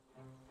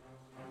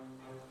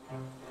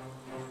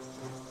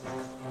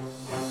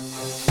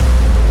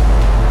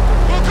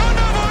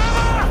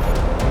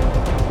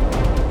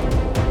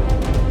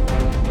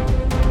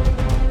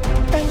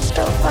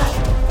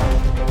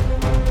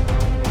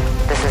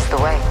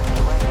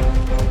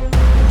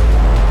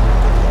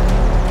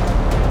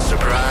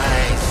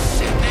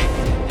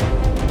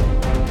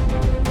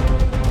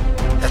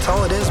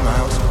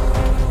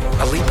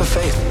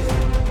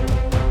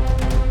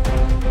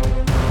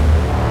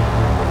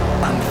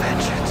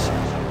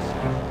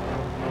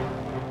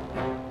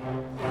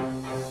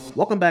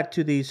Welcome back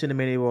to the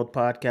Cinemania World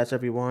Podcast,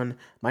 everyone.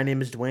 My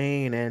name is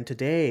Dwayne, and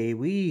today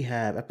we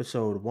have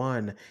episode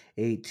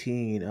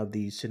 118 of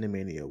the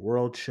Cinemania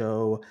World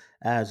Show.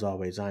 As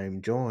always, I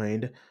am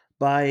joined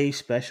by a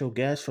special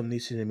guest from the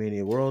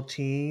Cinemania World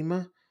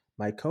team,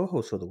 my co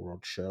host for the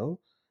World Show,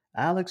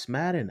 Alex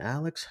Madden.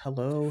 Alex,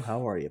 hello.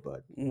 How are you,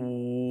 bud?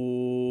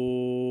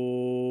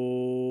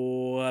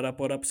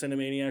 What up,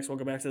 Cinemaniacs?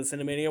 Welcome back to the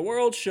Cinemania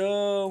World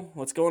Show.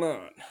 What's going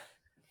on?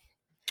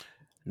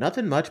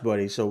 Nothing much,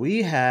 buddy. So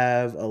we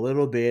have a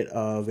little bit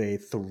of a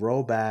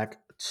throwback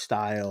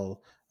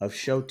style of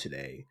show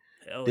today.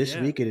 Hell This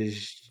yeah. week it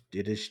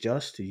is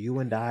just you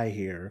and I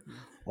here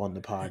on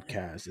the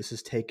podcast. This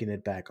is taking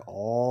it back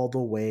all the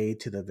way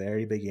to the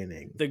very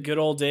beginning The good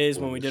old days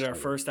when when we we did our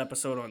started. first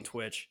episode on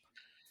Twitch.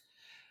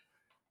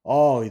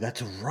 Oh,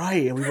 that's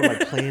right. And we were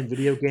like playing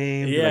video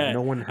games, and like Yeah,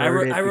 no one I,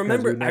 heard re- I it because we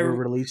remember. never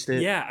released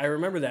it. Yeah, I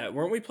remember that.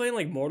 Weren't we playing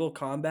like Mortal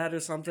Kombat or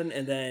something?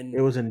 And It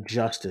then was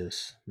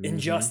Injustice.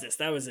 Injustice.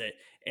 That was it.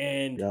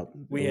 And Yep, it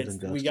we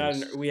was had we got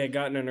Injustice. we had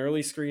gotten an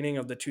early screening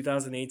of the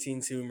 2018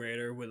 Tomb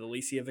Raider with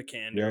Alicia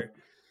Vikander. Yep.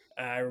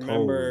 I Holy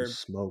remember. I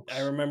smokes.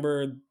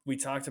 remember we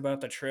talked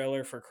about the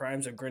trailer for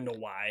Crimes of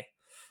Grindelwald.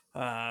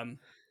 Um,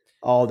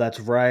 Oh, that's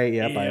right.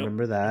 Yep, I Yep.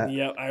 remember that.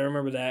 Yep, I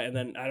remember that. And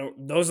then I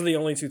don't those are the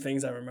only two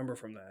things I remember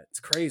from that.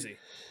 It's crazy.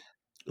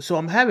 So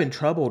I'm having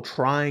trouble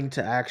trying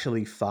to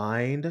actually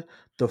find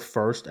the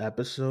first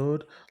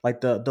episode.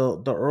 Like the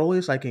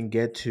earliest I can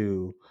get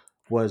to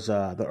was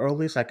the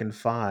earliest I can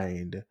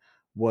find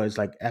was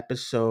like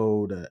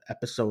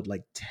episode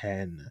like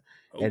 10,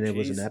 Oh and it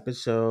was an jeez.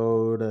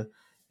 episode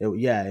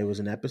yeah, it was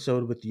an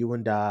episode with you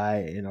and I,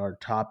 and our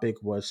topic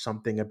was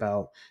something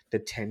about the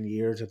 10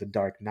 years of the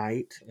Dark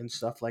Knight and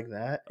stuff like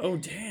that. Oh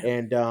damn.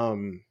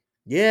 And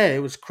yeah, it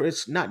was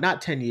Chris,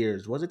 not 10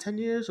 years. Was it 10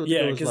 years? I think it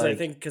Yeah, was like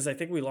because I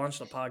think we launched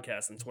the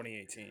podcast in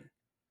 2018.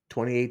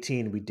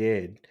 2018 we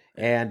did.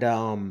 Yeah.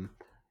 And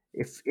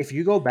if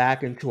you go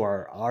back into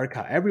our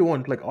archive,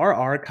 everyone, like our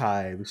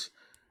archives,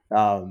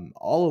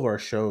 all of our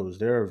shows,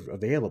 they're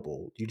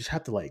available. You just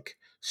have to like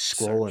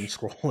scroll and Search.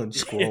 scroll and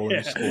scroll and Yeah.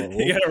 You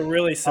scroll. gotta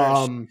really search.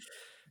 Um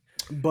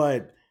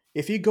but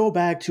if you go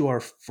back to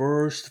our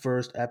first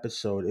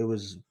episode, it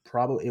was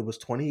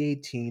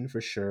 2018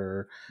 for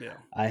sure. Yeah.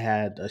 I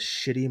had a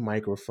shitty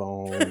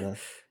microphone.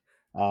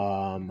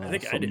 I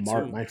think I From did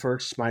Mark. too. My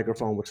first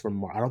microphone was from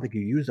Mark. I don't think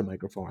you used a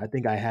microphone. I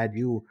think I had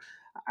you.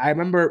 I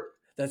remember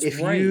That's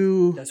if right.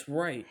 you. That's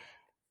right.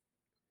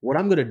 What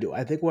I'm gonna do,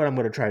 I think what I'm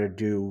gonna try to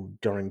do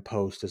during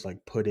post is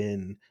like put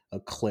in a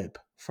clip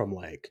from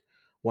like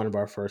one of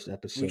our first We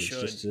episodes, should.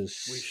 We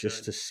just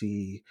should. to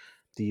see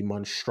the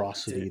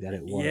monstrosity that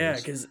it Yeah,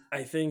 was. because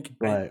I think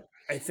But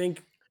I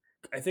think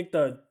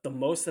the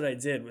most that I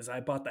did was I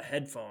bought the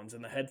headphones,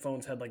 and the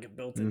headphones had like a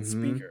built-in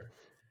mm-hmm, speaker.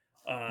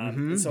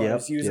 And so I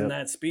was yep, using yep.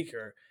 that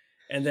speaker.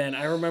 And then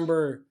I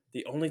remember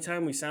the only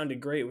time we sounded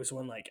great was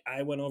when like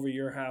I went over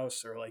your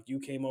house or like you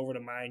came over to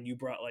mine, you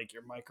brought like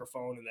your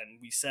microphone and then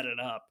we set it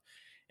up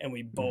and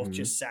we both hmm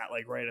just sat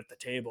like right at the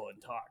table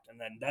and talked. And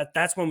then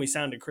that's when we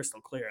sounded crystal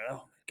clear. Oh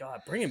my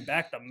god, bringing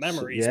back the So,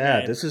 memories, yeah,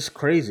 man. this is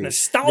crazy.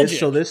 Nostalgic.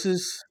 This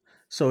is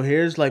so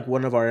here's like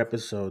one of our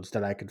episodes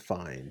that I could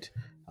find.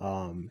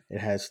 It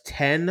has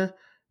 10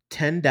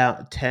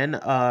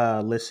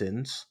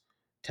 listens,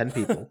 10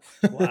 people.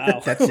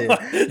 Wow. That's it. Now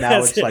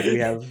That's it's like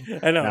it.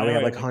 I know, now we now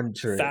have we like have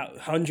like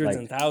hundreds like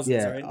and thousands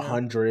yeah, right now.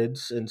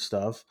 hundreds and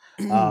stuff.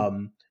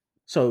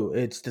 So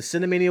it's the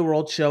Cinemania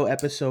World Show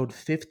episode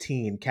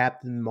 15,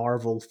 Captain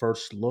Marvel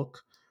First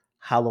Look,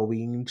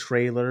 Halloween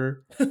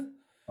trailer.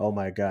 Oh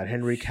my God,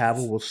 Henry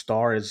Cavill Jeez. will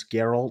star as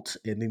Geralt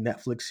in the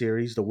Netflix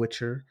series The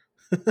Witcher.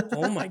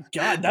 Oh my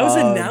god, that was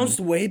um, announced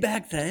way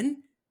back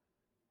then.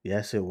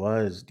 yes, it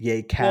was. The Well,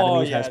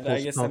 Academy has yeah,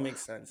 I guess that postponed.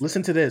 makes sense.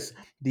 Listen Yeah. to this.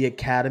 The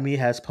Academy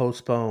has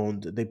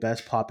postponed the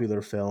Best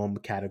Popular Film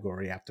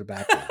category after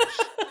Backlash.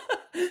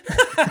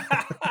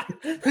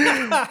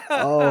 Oh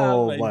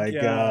Oh my my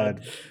god.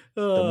 God.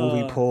 The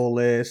movie Oh, poll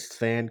list,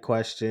 fan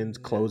questions,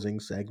 closing oh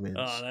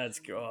segments. that's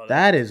good. Oh,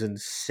 That is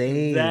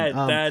insane.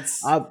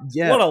 that's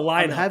Yeah, what a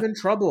I'm lineup. having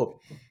trouble.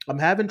 I'm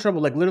having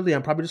trouble. Like literally,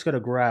 I'm probably just gonna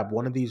grab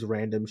one of these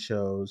random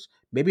shows,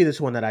 maybe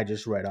this one that I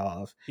just read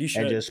off, You and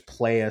should. just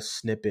play a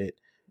snippet.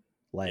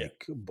 Yeah,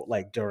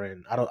 Like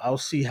during, I don't. I'll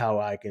see how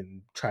I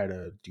can try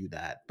to do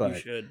that. you But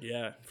should.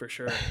 Yeah, for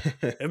sure.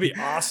 It'd be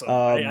awesome.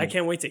 I um,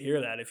 can't wait to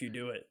hear that if you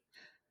do it.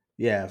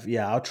 yeah,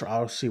 I'll try.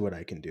 I'll see what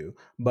I can do.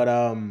 But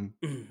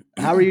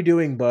how are you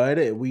doing, bud?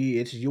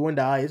 It's you and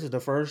I. This is the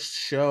first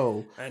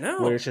show I where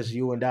know. it's just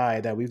you and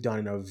I that we've done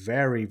in a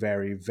very,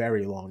 very,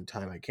 very long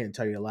time. I can't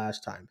tell you the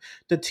last time.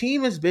 The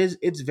team is biz.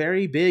 It's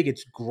very big.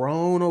 It's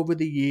grown over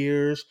the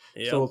years.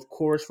 So Yep. of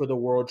course, for the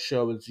World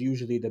Show, it's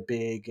usually the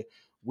big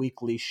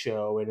weekly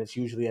show, and it's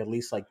usually at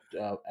least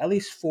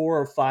four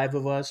or five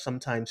of us,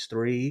 sometimes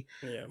three.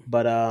 Yeah.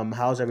 But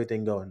how's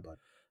everything going, bud?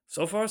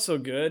 So far, so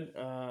good.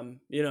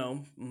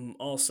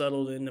 All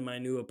settled into my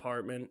new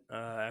apartment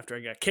after I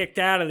got kicked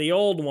out of the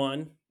old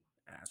one.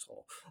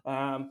 Asshole.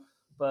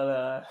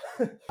 But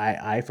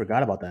I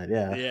forgot about that.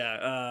 Yeah.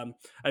 yeah,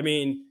 I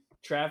mean,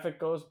 traffic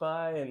goes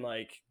by and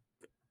like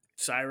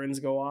sirens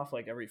go off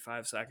like every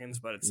 5 seconds,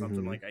 but it's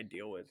something Hmm. like I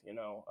deal with, you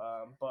know.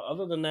 But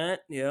other than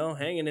that, you know,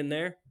 hanging in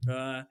there.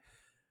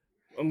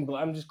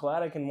 I'm just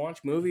glad I can watch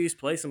movies,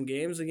 play some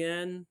games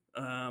again.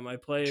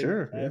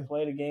 Sure, I yeah.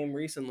 played a game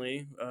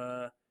recently.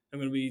 I'm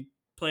gonna be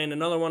playing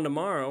another one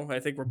tomorrow. I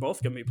think we're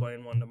both gonna be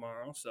playing one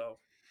tomorrow. So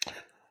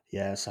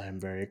Yes, I'm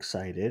very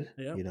excited,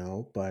 yeah.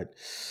 but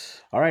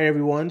all right,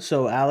 everyone.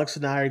 So Alex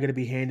and I are going to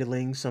be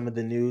handling some of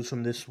the news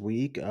from this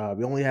week.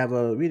 We only have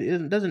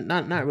it doesn't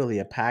not really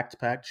a packed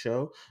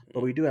show,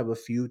 but we do have a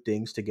few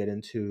things to get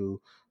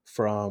into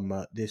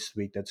from this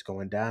week that's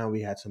going down.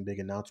 We had some big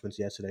announcements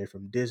yesterday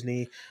from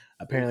Disney.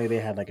 Apparently, they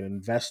Oof. had like an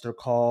investor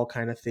call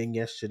kind of thing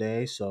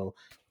yesterday, so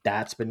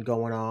that's been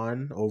going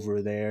on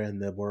over there in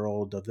the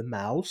world of the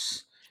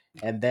mouse.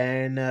 And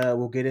then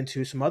we'll get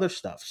into some other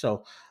stuff.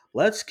 So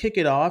let's kick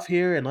it off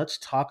here and let's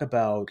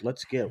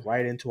get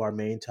right into our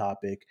main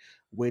topic,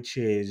 which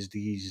is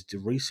the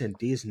recent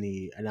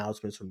Disney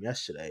announcements from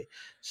yesterday.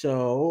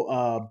 So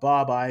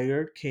Bob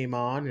Iger came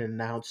on and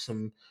announced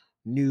some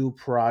new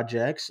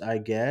projects, I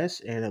guess,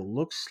 and it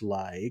looks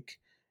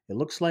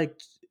like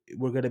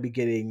we're going to be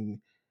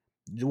getting,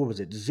 what was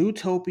it,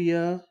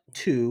 Zootopia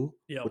 2,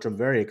 Yep. which I'm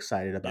very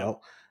excited Yep.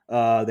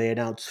 about. They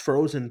announced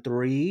Frozen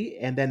 3,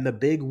 and then the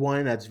big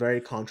one that's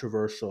very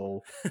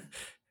controversial,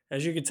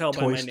 As you can tell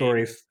by Toy my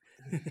Story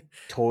naming.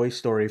 Toy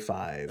Story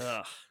 5.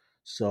 Ugh.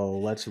 So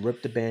let's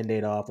rip the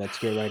band-aid off. Let's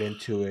get right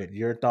into it.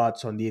 Your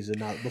thoughts on these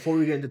before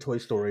we get into Toy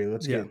Story,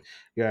 let's Yeah. get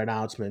your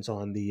announcements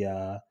on the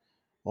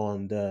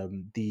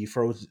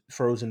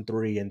Frozen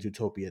 3 and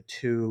Zootopia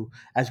 2,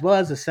 as well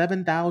as the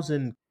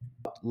 7,000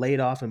 laid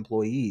off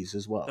employees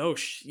as well. Oh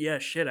yeah,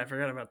 shit. I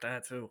forgot about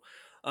that too.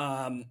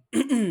 Um,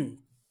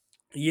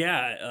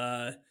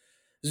 yeah.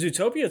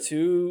 Zootopia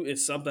 2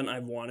 is something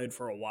I've wanted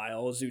for a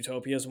while.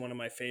 Zootopia is one of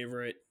my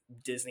favorite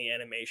Disney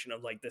animation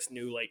of like this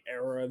new like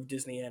era of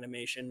Disney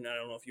animation. I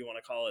don't know if you want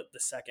to call it the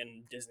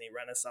second Disney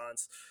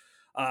Renaissance.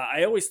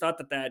 I always thought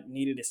that that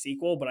needed a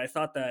sequel, but I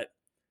thought that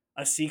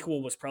a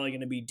sequel was probably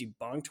going to be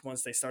debunked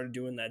once they started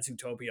doing that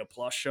Zootopia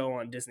Plus show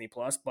on Disney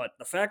Plus. But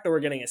the fact that we're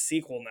getting a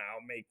sequel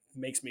now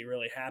makes me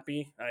really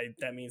happy.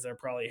 That means they're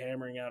probably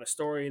hammering out a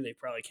story. They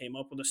probably came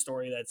up with a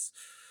story that's,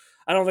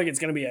 I don't think it's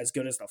going to be as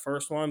good as the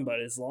first one,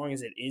 but as long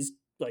as it is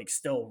like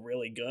still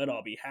really good,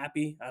 I'll be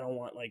happy. I don't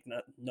want like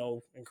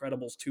no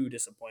Incredibles 2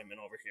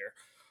 disappointment over here.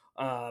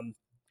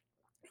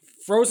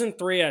 Frozen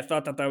 3, I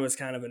thought that that was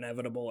kind of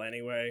inevitable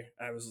anyway.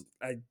 I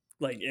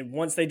like it,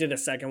 once they did a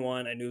second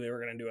one, I knew they were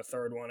going to do a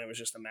third one. It was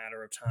just a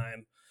matter of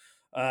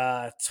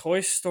time.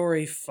 Toy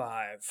Story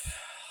 5.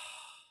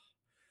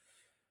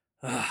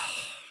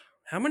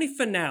 How many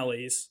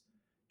finales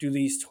do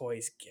these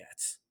toys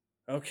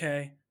get?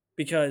 Okay?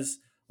 Because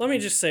let me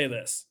just say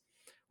this.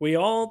 We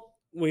all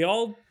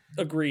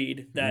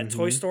agreed that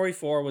Toy Hmm. Story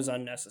 4 was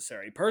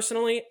unnecessary.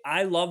 Personally,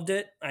 I loved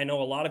it. I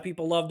know a lot of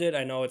people loved it.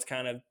 I know it's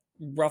kind of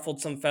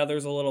ruffled some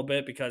feathers a little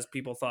bit because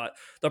people thought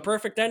the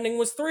perfect ending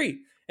was 3,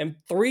 and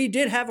 3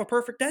 did have a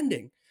perfect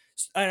ending.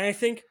 And I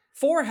think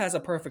 4 has a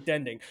perfect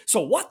ending.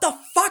 So what the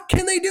fuck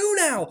can they do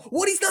now?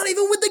 Woody's not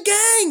even with the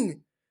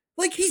gang.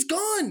 Like he's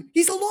gone.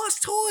 He's a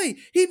lost toy.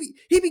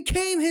 He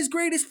became his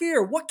greatest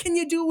fear. What can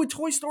you do with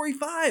Toy Story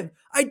 5?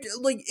 I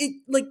like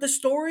it, like the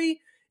story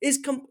is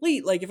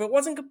complete. Like if it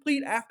wasn't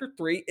complete after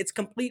 3, it's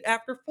complete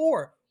after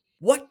 4.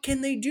 What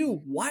can they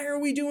do? Why are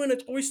we doing a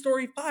Toy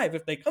Story 5?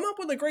 If they come up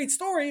with a great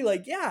story,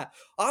 like yeah,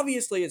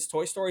 obviously it's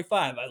Toy Story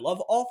 5. I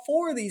love all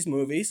 4 of these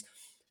movies.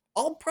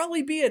 I'll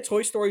probably be at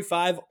Toy Story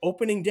 5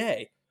 opening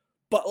day.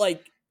 But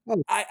like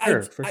Oh,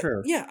 sure, for I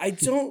sure. yeah, I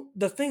don't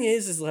the thing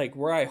is like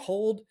where I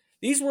hold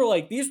these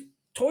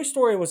Toy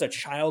Story was a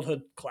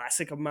childhood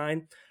classic of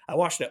mine. I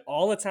watched it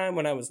all the time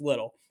when I was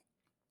little.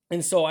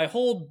 And so I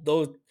hold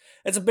those,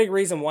 that's a big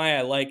reason why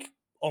I like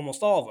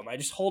almost all of them. I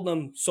just hold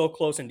them so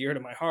close and dear to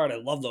my heart. I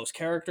love those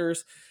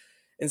characters.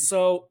 And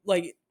so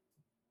like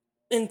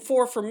and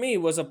 4 for me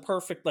was a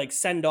perfect like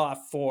send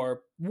off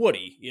for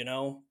Woody, you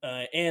know,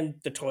 and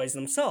the toys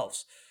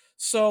themselves.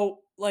 So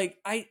like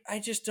I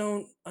just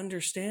don't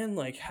understand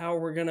like how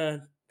we're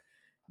gonna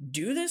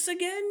do this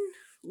again.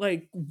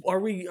 Like are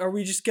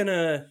we just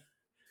gonna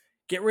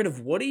get rid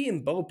of Woody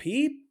and Bo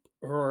Peep,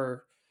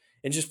 or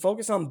and just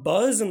focus on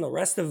Buzz and the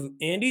rest of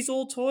Andy's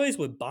old toys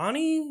with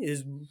Bonnie?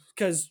 Is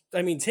because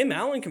I mean Tim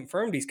Allen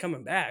confirmed he's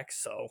coming back,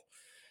 so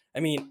I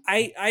mean,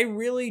 I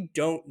really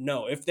don't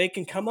know. If they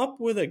can come up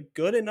with a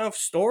good enough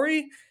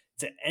story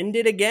to end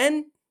it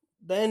again,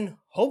 then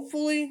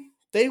hopefully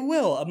they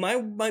will.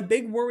 My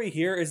big worry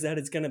here is that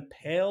it's going to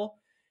pale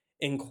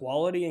in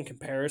quality in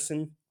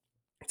comparison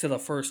to the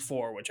first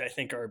 4, which I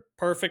think are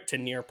perfect to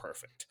near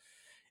perfect.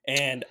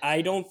 And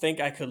I don't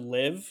think I could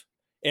live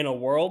in a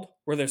world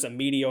where there's a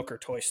mediocre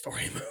Toy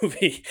Story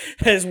movie.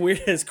 As weird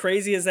as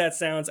crazy as that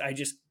sounds, I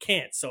just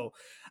can't. So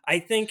I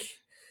think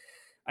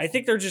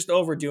they're just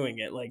overdoing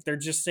it. Like they're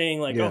just saying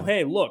like, "Oh, Yeah.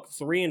 hey, look,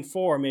 3 and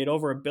 4 made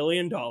over $1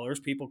 billion.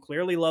 People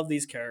clearly love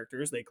these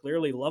characters. They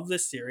clearly love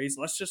this series.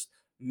 Let's just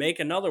make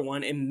another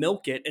one and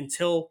milk it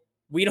until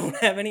we don't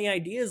have any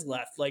ideas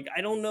left. Like,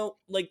 I don't know.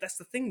 Like, that's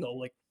the thing though.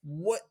 Like,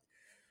 what,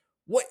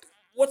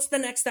 what's the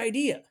next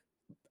idea?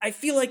 I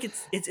feel like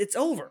it's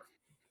over.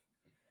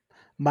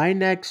 My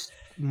next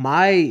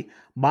my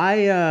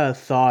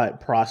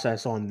thought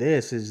process on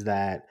this is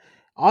that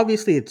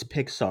obviously it's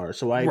Pixar,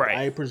 so Right.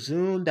 I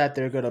presume that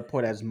they're gonna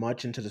put as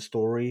much into the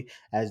story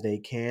as they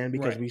can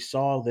because Right. we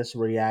saw this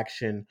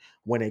reaction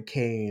when it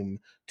came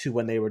to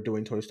when they were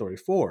doing Toy Story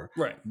 4.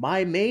 Right.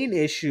 My main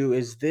issue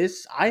is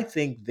this. I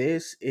think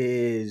this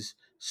is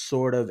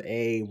sort of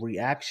a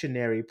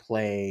reactionary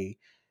play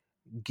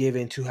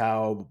given to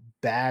how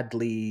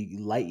badly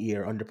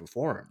Lightyear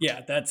underperformed.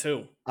 Yeah, that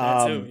too.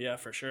 That too. Um, Yeah,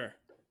 for sure.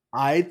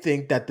 I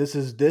think that this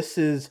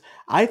is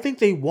I think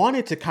they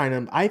wanted to kind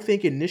of I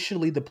think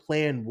initially the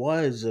plan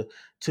was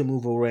to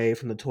move away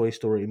from the Toy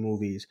Story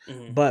movies.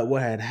 Hmm. But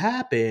what had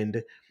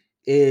happened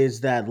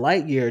is that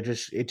Lightyear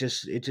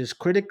just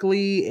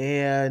critically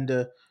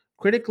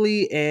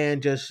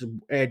and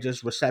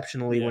just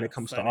receptionally when Yeah, it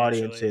comes to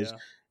financially. audiences,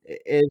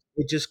 Yeah.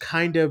 it just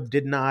kind of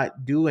did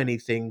not do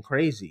anything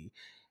crazy.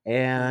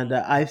 And Hmm.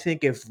 I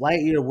think if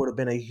Lightyear would have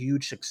been a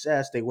huge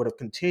success, they would have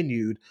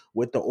continued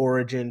with the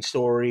origin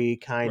story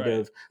kind Right.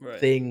 of Right.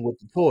 thing with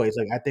the toys.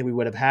 Like I think we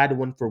would have had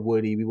one for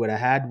Woody, we would have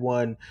had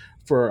one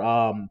for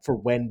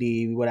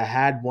Wendy, we would have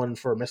had one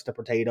for Mr.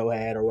 Potato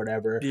Head or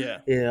whatever, Yeah.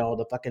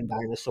 the fucking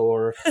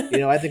dinosaur.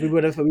 I think we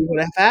would have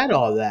had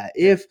all that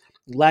Yeah. if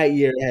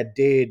Lightyear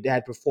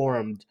had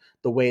performed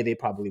the way they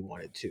probably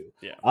wanted to.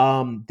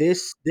 Yeah.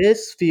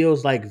 This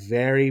feels like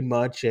very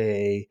much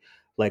a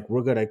like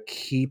we're gonna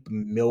keep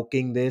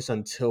milking this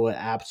until it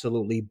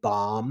absolutely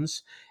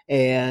bombs,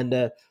 and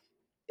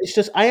it's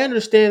just I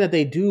understand that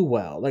they do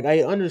well. Like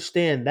I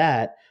understand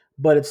that,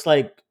 but it's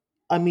like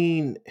I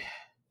mean,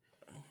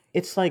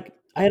 it's like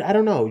I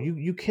don't know.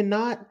 You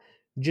cannot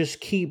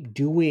just keep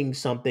doing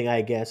something,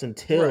 I guess, Right.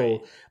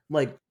 until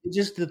like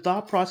just the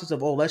thought process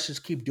of oh, let's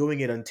just keep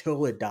doing it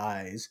until it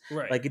dies.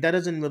 Right. Like that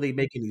doesn't really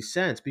make any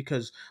sense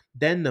because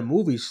then the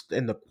movies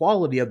and the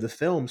quality of the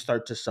film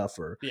start to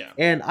suffer. Yeah.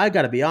 And I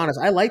got to be honest,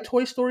 I like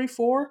Toy Story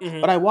 4, but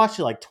Hmm. I watched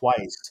it like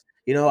twice.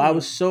 I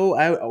was Hmm. so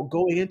I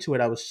going into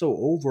it, I was so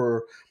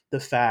over the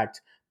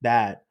fact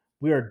that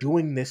we are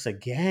doing this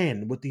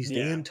again with these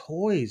Yeah. damn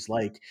toys.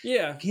 Like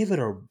Yeah. give it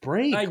a I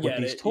break with get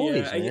these it. Yeah.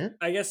 toys, man.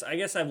 I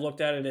guess I've looked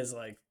at it as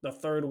like the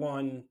third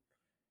one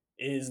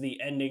is the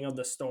ending of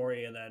the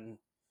story, and then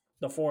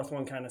the fourth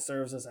one kind of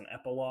serves as an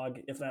epilogue,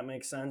 if that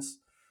makes sense.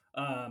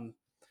 Um,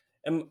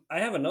 and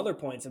I have another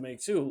point to make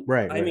too.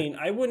 Right, I right. mean,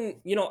 I wouldn't,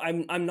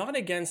 I'm not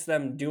against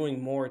them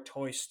doing more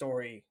Toy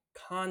Story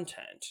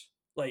content.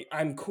 Like,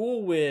 I'm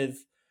cool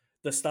with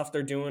the stuff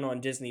they're doing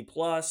on Disney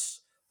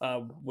Plus.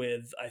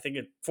 With I think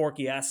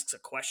Forky asks a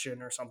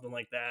question or something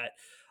like that.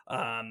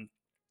 Um,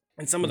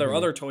 and some of their Mhm.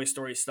 other Toy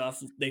Story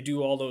stuff, they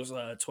do all those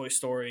Toy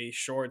Story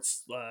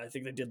shorts. I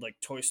think they did like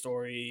Toy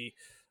Story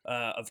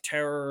of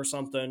Terror or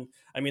something.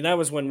 I mean, that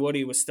was when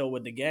Woody was still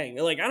with the gang.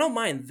 Like, I don't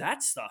mind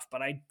that stuff,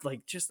 but I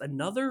like just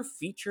another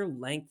feature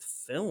length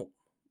film.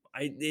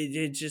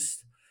 It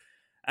just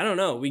I don't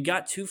know. We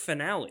got two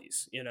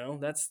finales.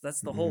 That's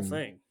the whole Mhm.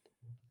 thing.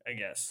 I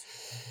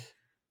guess.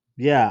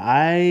 Yeah,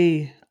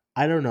 I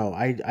don't know.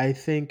 I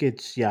think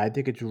it's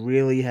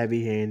really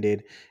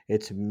heavy-handed.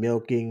 It's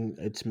milking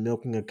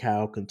a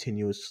cow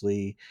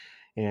continuously,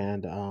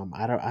 and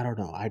I don't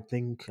know. I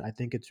think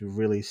it's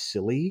really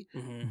silly,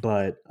 Hmm.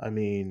 but I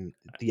mean,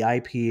 the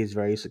IP is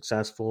very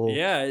successful.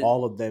 Yeah.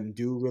 All of them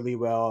do really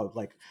well.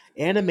 Like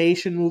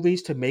animation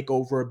movies to make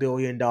over $1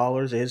 billion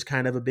is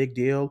kind of a big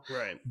deal,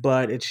 Right.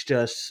 but it's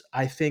just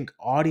I think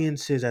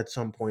audiences at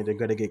some point are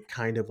gonna get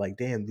kind of like,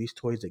 damn, these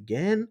toys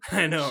again.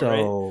 I know, right?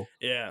 So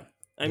Yeah. yeah,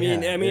 I and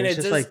mean, it's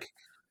it just does. like,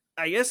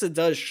 I guess it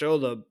does show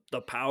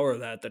the power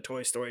that the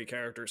Toy Story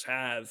characters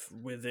have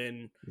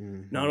within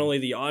not mhm, only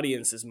the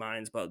audience's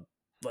minds, but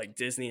like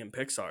Disney and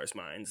Pixar's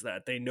minds,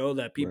 that they know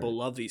that right, people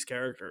love these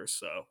characters.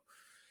 So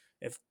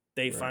if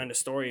they right. find a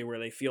story where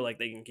they feel like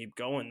they can keep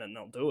going, then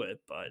they'll do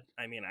it. But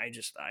I mean, I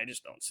just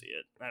don't see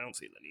it. I don't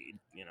see the need.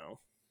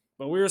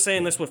 But we were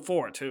saying this Yeah, with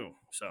four too.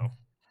 So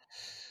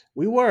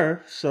we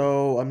were.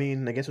 So I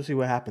mean, I guess we'll see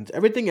what happens.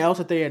 Everything else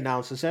that they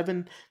announced, the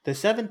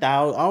 7,000. I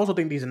also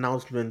think these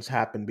announcements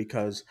happened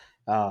because,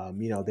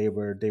 they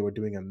were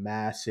doing a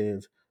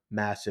massive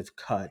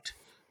cut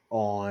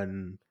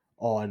on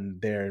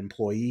their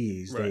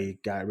employees. right, They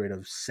got rid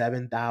of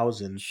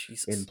 7,000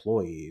 Jesus,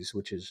 employees,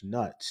 which is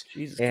nuts.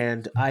 Jesus,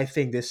 And I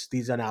think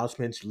these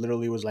announcements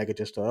literally was like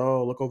just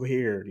oh look over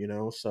here.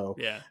 So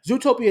yeah,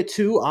 Zootopia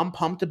 2, I'm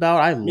pumped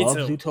about. I me love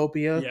too.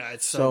 Zootopia. Yeah,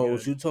 it's so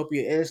So good.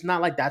 Zootopia, it's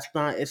not like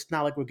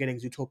we're getting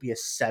Zootopia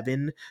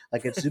 7,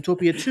 like it's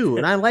Zootopia 2.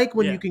 And I like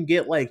when you Yeah, can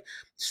get like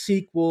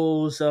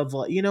sequels of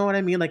like, you know what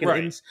I mean? Like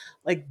right,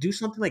 like do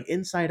something like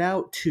Inside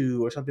Out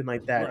 2 or something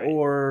like that. right.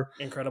 Or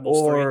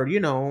Incredibles 3.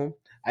 or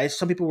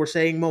some people were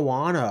saying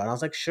Moana and I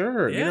was like,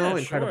 sure, Yeah,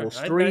 sure.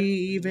 Incredibles 3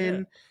 Yeah.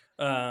 even,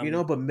 Um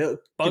but Bugs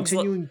Li-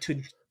 continuing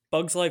to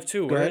Bugs Life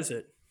 2, go where ahead. is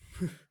it?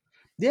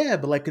 Yeah,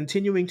 but like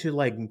continuing to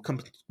like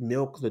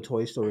milk the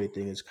Toy Story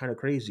thing is kind of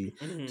crazy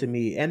to Hmm.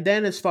 me. And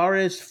then as far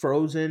as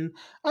Frozen,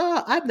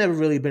 I've never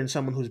really been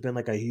someone who's been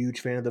like a huge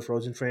fan of the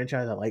Frozen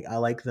franchise. I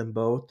like them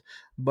both,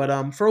 but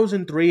Yeah.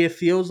 Frozen 3, it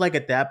feels like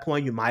at that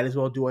point you might as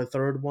well do a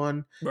third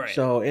one. Right.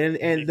 So and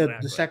the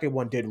Exactly. second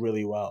one did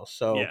really well.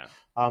 So Yeah.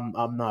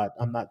 I'm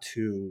not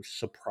too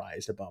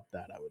surprised about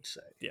that. I would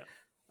say. Yeah.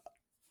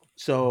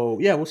 So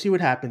yeah, we'll see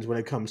what happens when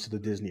it comes to the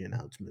Disney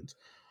announcements.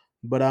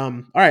 But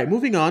all right,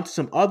 moving on to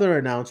some other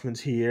announcements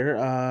here.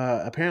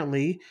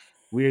 Apparently,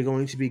 we are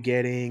going to be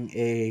getting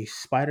a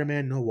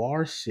Spider-Man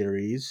Noir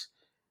series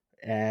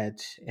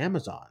at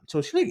Amazon. So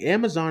it seems like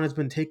Amazon has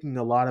been taking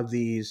a lot of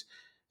these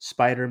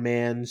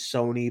Spider-Man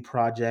Sony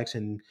projects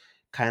and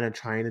kind of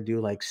trying to do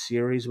like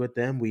series with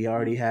them. Mhm. We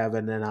already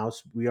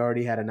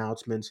had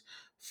announcements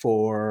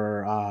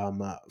for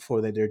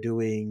that they're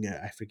doing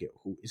I forget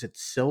who is it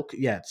Silk?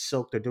 Yeah, it's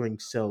Silk. They're doing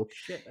Silk.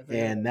 Shit, I forgot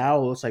And about that. now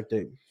it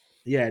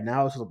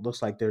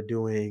looks like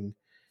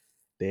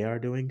they are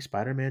doing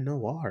Spider-Man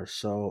Noir.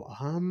 So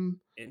I'm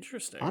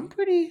Interesting.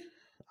 pretty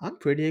I'm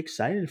pretty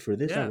excited for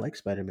this. I Yeah. like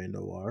Spider-Man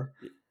Noir.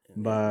 Y- Yeah.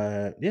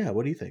 But yeah,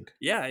 what do you think?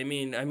 Yeah, I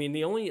mean,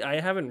 the only I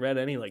haven't read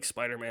any like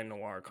Spider-Man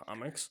Noir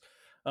comics.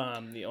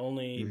 The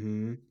only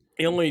Mm-hmm.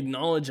 the only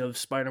knowledge of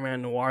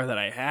Spider-Man Noir that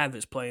I have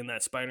is playing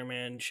that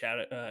Spider-Man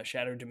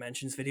Shattered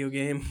Dimensions video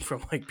game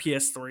from like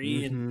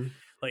PS3 and Mm-hmm.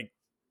 like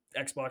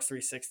Xbox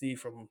 360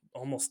 from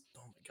almost,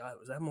 oh my god,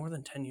 was that more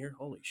than 10 years?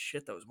 Holy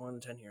shit, that was more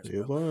than 10 years It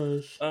ago.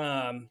 was.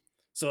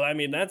 So I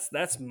mean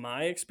that's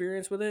my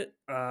experience with it.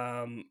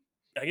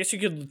 I guess you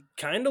could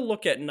kind of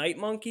look at Night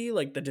Monkey,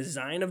 like the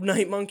design of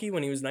Night Monkey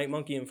when he was Night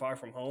Monkey in Far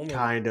From Home.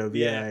 Kind of,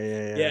 Yeah, yeah,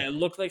 yeah, yeah, yeah. it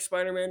looked like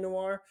Spider-Man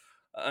Noir.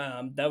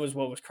 That was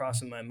what was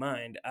crossing my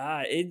mind.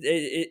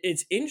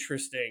 It's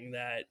interesting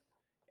that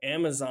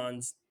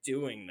Amazon's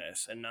doing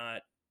this and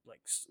not like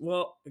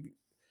well,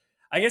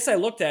 I guess I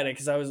looked at it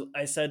because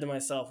I said to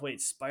myself,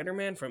 wait,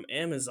 Spider-Man from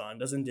Amazon,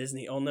 doesn't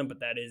Disney own them? But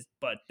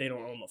they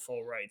don't own the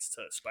full rights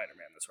to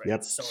Spider-Man. That's right, Yep,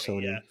 it's Sony.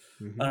 Sony. Yeah.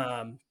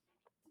 Mm-hmm.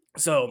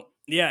 So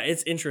yeah,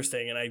 it's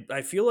interesting, and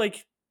I feel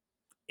like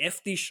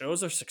if these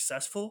shows are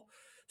successful,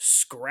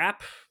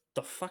 scrap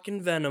the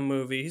fucking Venom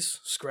movies,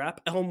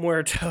 scrap El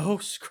Muerto,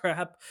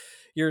 scrap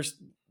your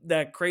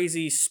that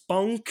crazy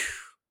Spunk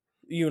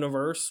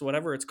universe,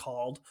 whatever it's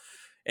called,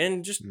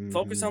 and just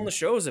focus on Mm-hmm. the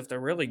shows if they're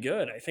really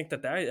good. I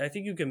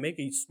think you can make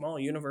a small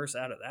universe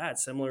out of that,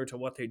 similar to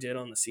what they did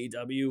on the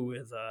CW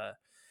with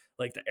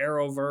like the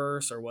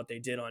Arrowverse, or what they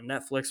did on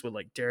Netflix with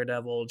like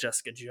Daredevil,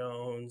 Jessica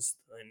Jones,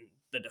 and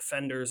the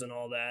Defenders and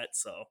all that.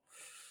 So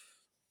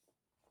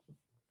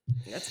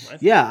that's my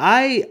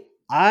Yeah,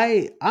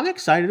 thing. I'm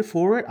excited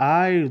for it.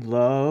 I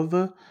love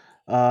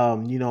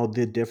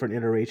the different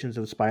iterations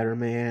of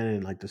Spider-Man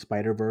and like the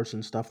Spider-Verse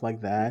and stuff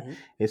like that. Hmm.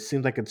 It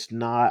seems like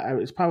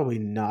it's probably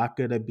not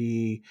going to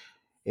be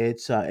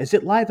is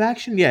it live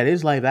action? Yeah, it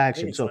is live I think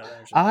action. it's So live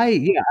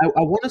action. Yeah.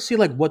 I want to see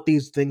like what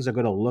these things are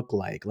gonna look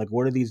like. Like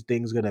what are these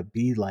things gonna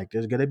be like?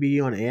 There's gonna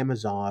be on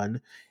Amazon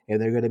and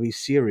they're gonna be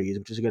series,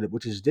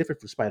 which is different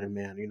from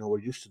Spider-Man. We're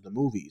used to the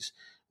movies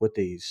with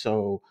these.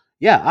 So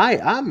yeah,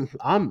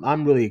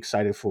 I'm really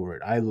excited for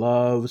it. I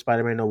love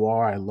Spider-Man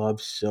Noir. I love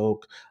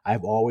Silk.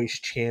 I've always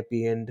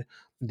championed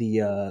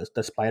the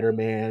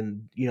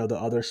Spider-Man, the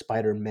other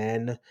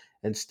Spider-Men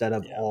instead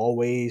of Yeah.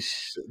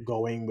 always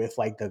going with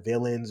like the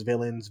villains.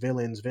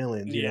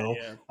 Yeah.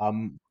 Yeah.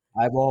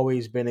 I've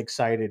always been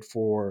excited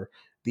for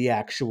the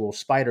actual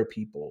spider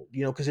people,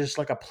 because there's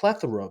like a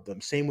plethora of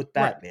them. Same with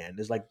Right. Batman.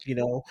 There's like,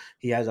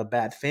 he has a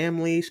Bat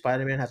family.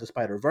 Spider-Man has a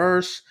Spider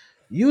Verse.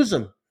 Use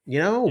them.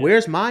 Yeah.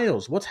 Where's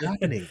Miles? What's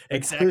happening? Like,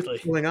 what is Exactly.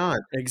 going on?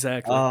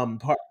 Exactly.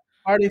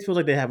 Part of me feels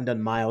like they haven't done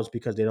Miles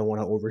because they don't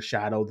want to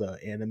overshadow the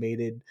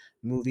animated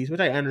movies, which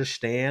I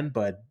understand.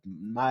 But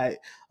a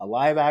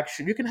live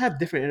action, you can have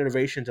different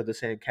iterations of the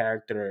same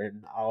character,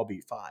 and I'll be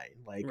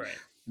fine. Like Right.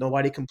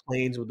 nobody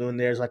complains when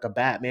there's like a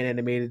Batman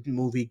animated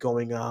movie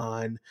going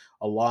on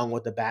along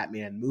with the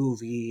Batman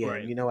movie, and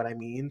Right. you know what I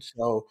mean.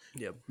 So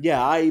Yep.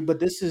 yeah, but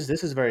this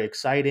is very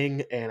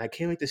exciting, and I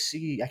can't wait to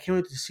see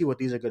what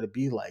these are going to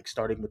be like,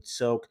 starting with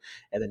Silk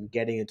and then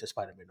getting into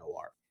Spider-Man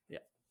Noir. Yeah.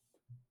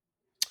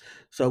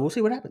 So we'll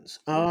see what happens.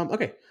 Yeah.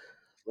 Okay,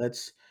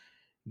 let's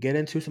get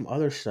into some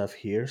other stuff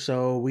here.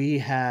 So we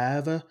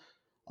have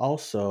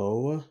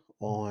also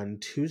on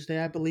Tuesday,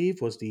 I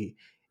believe, was the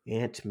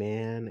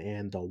Ant-Man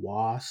and the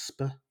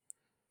Wasp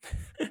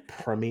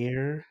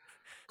premiere,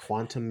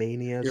 Quantum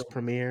Mania's Your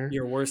premiere,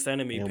 your worst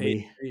enemy, and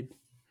Peyton we Reed.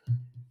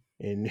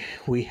 and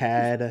we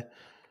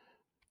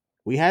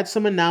had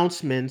some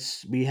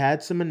announcements. We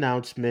had some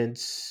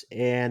announcements,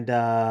 and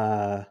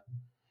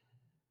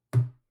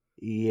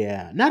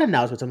yeah, not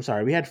announcements. I'm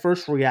sorry. We had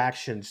first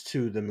reactions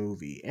to the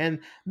movie, and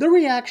the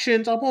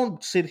reactions. I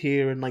won't sit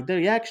here and like the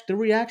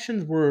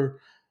reactions were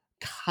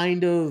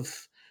kind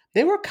of.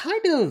 They were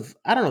kind of.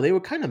 I don't know. They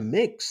were kind of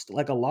mixed.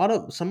 Like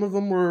some of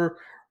them were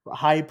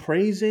high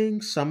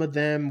praising. Some of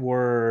them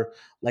were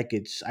like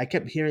it's. I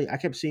kept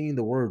seeing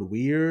the word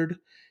weird,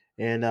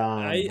 And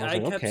I was I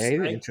like, kept okay,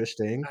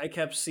 interesting. I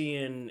kept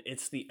seeing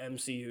it's the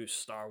MCU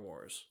Star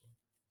Wars.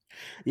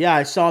 Yeah,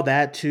 I saw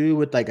that too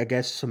with like I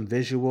guess some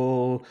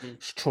visual Mhm,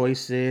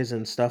 choices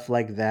and stuff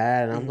like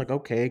that, and I was mhm. like,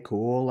 okay,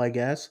 cool, I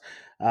guess.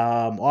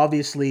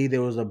 Obviously,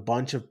 there was a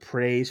bunch of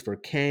praise for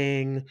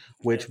Kang,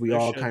 which Yes, we there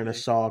all should kind of be.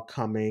 saw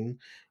coming.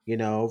 You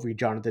know, for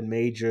Jonathan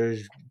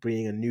Majors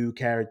being a new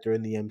character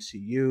in the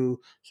MCU,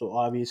 so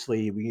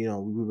obviously we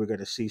were going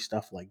to see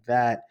stuff like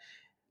that.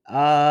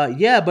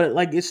 Yeah, but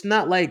like it's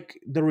not like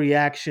the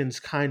reactions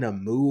kind of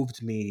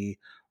moved me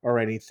or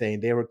anything.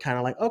 They were kind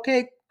of like,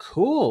 okay,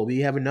 cool. We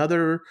have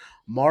another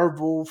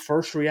Marvel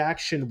first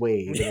reaction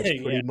wave, and it's Yeah,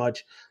 pretty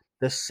much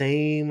the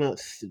same eh,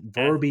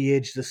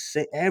 verbiage, the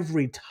same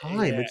every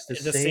time. yeah, It's the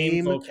the same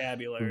same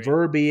vocabulary.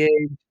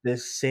 verbiage, the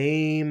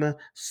same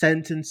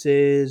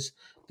sentences,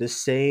 the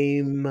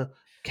same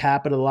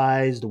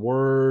capitalized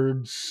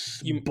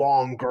words, You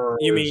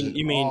you bonkers, mean and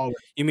you mean all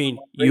you mean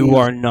you crazy.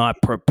 are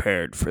not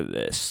prepared for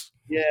this.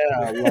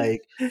 Yeah,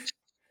 like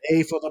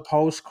stay for the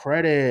post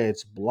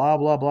credits, blah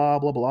blah blah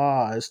blah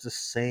blah. It's the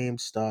same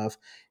stuff.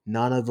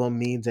 None of them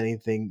means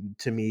anything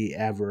to me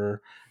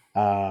ever.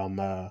 Um,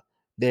 uh,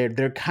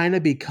 they're kind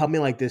of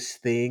becoming like this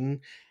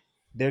thing.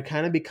 They're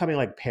kind of becoming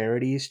like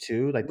parodies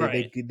too. Like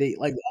Right. they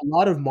like a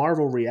lot of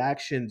Marvel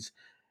reactions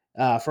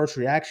first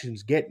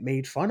reactions get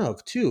made fun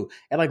of too.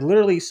 And like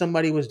literally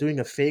somebody was doing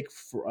a fake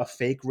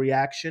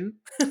reaction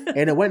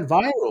and it went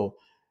viral.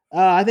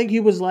 I think he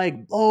was like,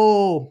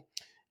 "Oh,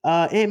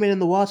 Ant-Man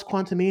and the Wasp: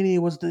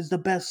 Quantumania is the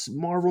best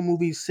Marvel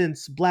movie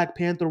since Black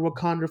Panther: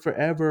 Wakanda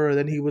Forever."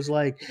 Then he was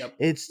like, Yep.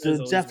 "It's There's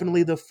always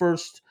definitely one. the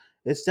first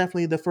it's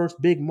definitely the first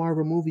big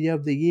Marvel movie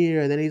of the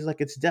year." Then he's like,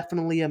 "It's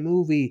definitely a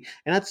movie."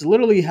 And that's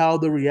literally how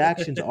the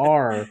reactions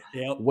are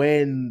Yep.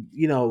 when,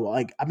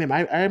 like I mean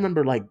I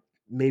remember like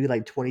maybe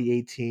like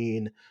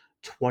 2018,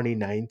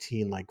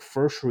 2019, like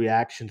first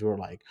reactions were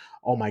like,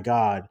 oh my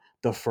god,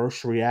 the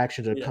first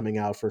reactions are Yep. coming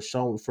out for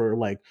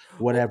like Well,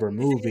 whatever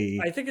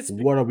movie. I think it's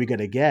What are we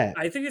gonna get?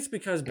 I think it's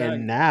because back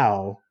And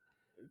now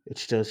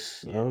it's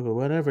just, yeah. oh,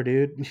 whatever,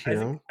 dude. you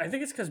know I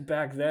think it's because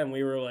back then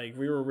we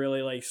were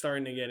really like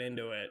starting to get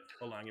into it.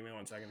 Hold on, give me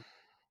 1 second.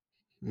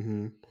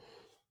 hmm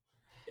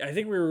I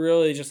think we were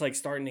really just like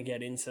starting to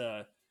get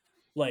into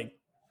like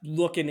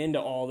looking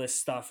into all this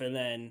stuff, and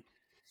then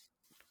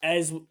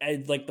as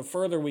like the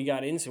further we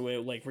got into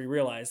it, like we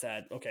realized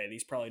that okay,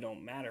 these probably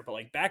don't matter. But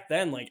like back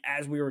then, like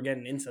as we were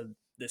getting into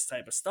this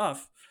type of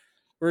stuff,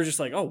 we were just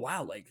like, oh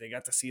wow, like they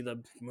got to see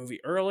the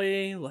movie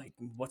early. Like,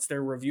 what's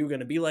their review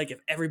going to be like if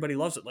everybody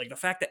loves it? Like the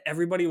fact that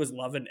everybody was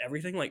loving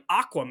everything, like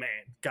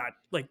Aquaman got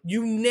like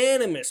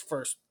unanimous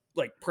first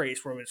like praise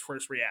from its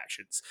first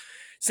reactions.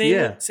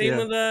 yeah,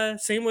 yeah.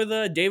 Same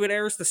with David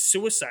Ayer's The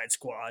Suicide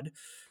Squad.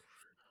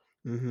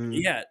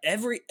 hmm Yeah,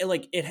 every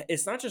like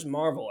it's not just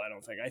Marvel, I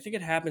don't think. I think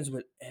it happens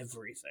with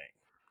everything.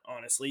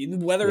 Honestly,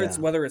 yeah.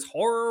 whether it's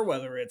horror,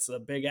 whether it's a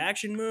big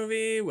action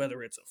movie,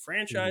 whether it's a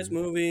franchise hmm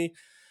movie.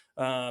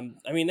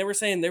 I mean, they were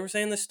saying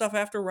this stuff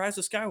after Rise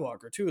of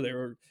Skywalker too.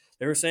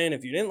 They were saying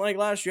if you didn't like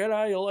Last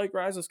Jedi, you'll like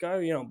Rise of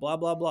Skywalker. You know, blah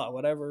blah blah,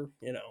 whatever.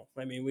 You know,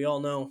 I mean, we all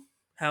know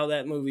how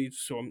that movie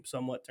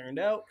somewhat turned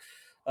out.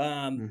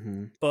 Um,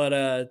 hmm but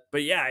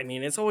yeah, I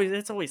mean, it's always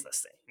the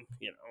same.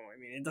 You know, I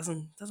mean, it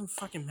doesn't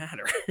fucking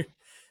matter.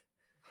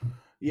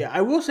 Yeah,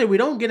 I will say we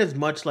don't get as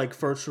much like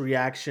first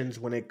reactions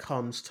when it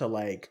comes to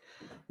like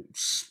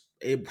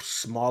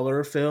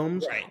smaller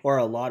films Right. or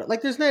a lot of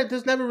like there's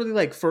never really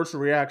like first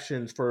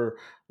reactions for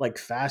like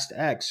Fast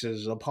X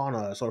is upon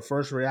us or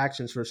first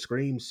reactions for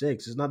Scream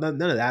 6. It's not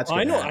none of that's Oh,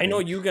 gonna I know happen.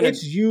 you gonna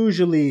It's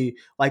usually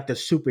like the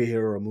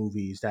superhero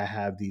movies that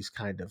have these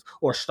kind of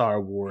or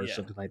Star Wars yeah.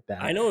 something like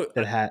I that know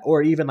that had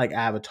or even like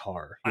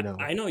Avatar.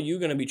 I know you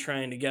gonna be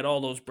trying to get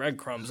all those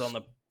breadcrumbs on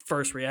the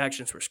first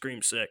reactions for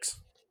Scream 6.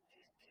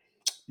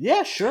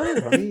 Yeah,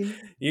 sure. I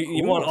mean,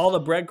 You want cool. all the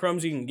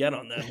breadcrumbs you can get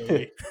on that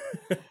movie.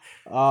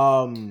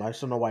 I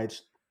just don't know why I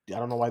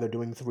don't know why they're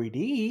doing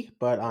 3D,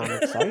 but I'm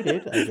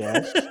excited, I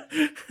guess.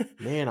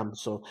 Man, I'm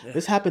so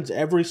this happens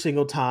every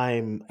single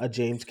time a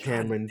James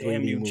God Cameron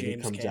damn 3D you, movie James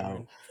comes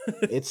out. Cameron.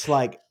 It's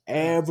like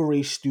uh,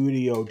 every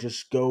studio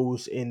just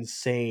goes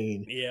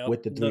insane yep.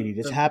 with the 3D.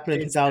 This The happened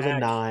in it's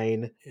back.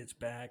 2009. It's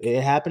back.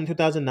 It happened in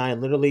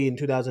 2009. Literally in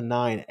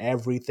 2009,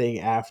 everything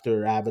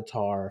after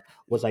Avatar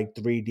was like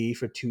 3D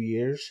for 2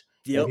 years.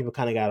 And Yep. people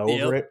kind of got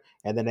over Yep. it.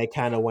 And then they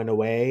kind of went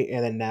away.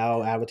 And then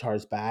now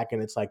Avatar's back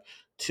and it's like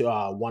to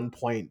 1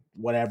 point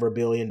whatever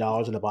 $billion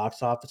in the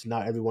box office. And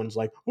now everyone's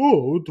like,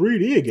 oh,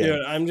 3D again.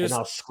 Dude, And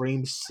now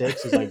Scream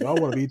 6 is like, oh, I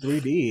want to be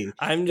 3D.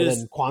 I'm And just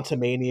then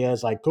Quantumania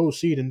is like, go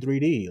see it in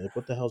 3D. Like,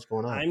 what the hell's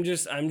going on?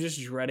 I'm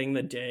just dreading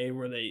the day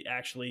where they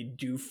actually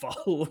do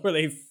follow where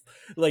they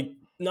like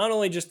not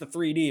only just the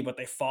 3D but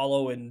they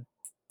follow in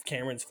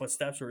Cameron's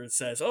footsteps where it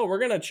says, "Oh, we're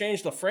going to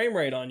change the frame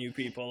rate on you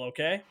people,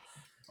 okay?"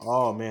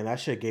 Oh, man, that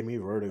shit gave me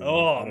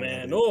vertigo. I Oh don't know,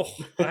 man. dude. Oh,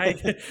 I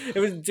it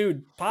was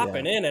dude Yeah.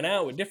 popping in and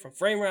out with different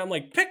frame rate. I'm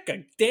like, "Pick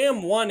a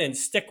damn one and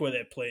stick with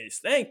it, please."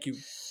 Thank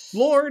you.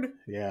 Lord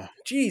Yeah.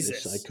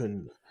 This Jesus.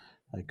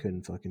 I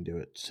couldn't fucking do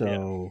it. Yeah.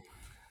 So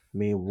I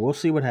mean, we'll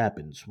see what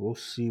happens. We'll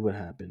see what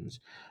happens.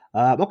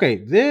 Okay,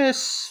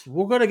 this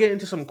we're gonna get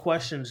into some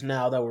questions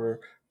now that we're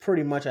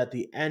pretty much at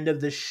the end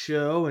of the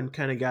show and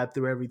kind of got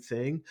through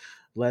everything.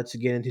 Let's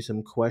get into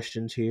some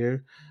questions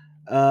here.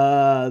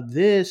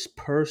 This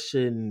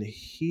person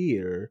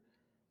here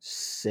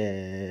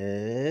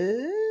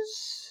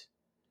says,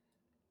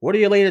 "What are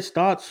your latest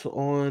thoughts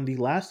on the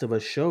Last of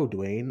Us show,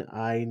 Dwayne?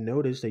 I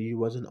noticed that you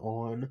wasn't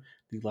on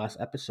the last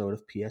episode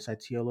of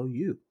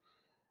PSITLOU."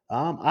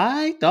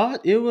 I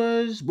thought it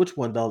was which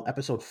one though?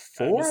 Episode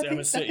four, I think.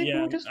 I think we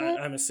Yeah, were just at.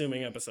 I'm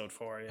assuming episode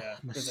 4. Yeah,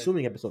 I'm because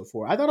assuming episode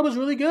four. I thought it was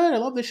really good. I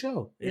love the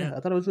show. yeah, Yeah,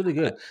 I thought it was really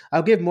good.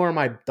 I'll give more of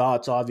my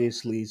thoughts,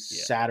 obviously, yeah,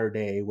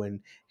 Saturday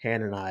when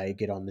Han and I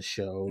get on the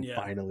show yeah,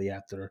 finally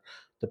after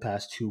the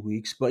past 2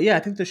 weeks. But yeah, I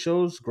think the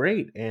show's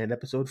great, and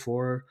episode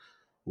four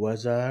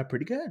was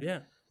pretty good. yeah,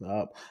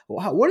 Uh,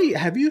 what do you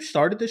have you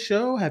started the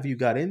show? Have you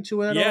got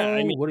into it at yeah. I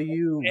mean, all? What are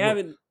you I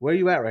haven't. where are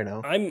you at right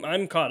now?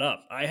 I'm caught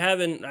up. I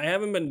haven't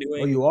been Oh,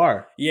 doing. you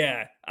are.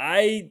 Yeah,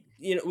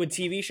 with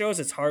TV shows,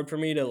 it's hard for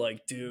me to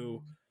like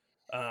do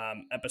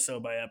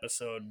episode by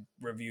episode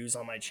reviews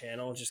on my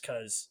channel just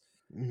because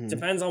Hmm.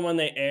 depends on when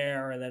they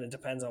air, and then it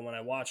depends on when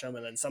I watch them,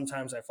 and then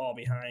sometimes I fall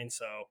behind.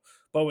 So,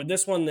 but with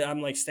this one,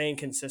 I'm like staying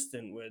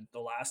consistent with The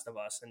Last of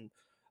Us, and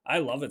I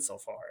love it so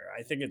far.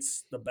 I think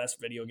it's the best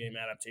video game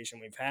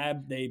adaptation we've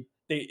had.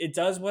 It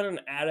does what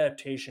an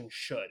adaptation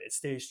should. It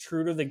stays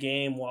true to the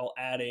game while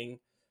adding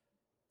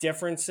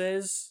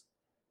differences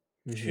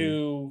Hmm.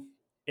 to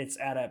its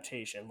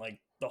adaptation. Like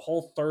the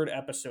whole third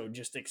episode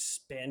just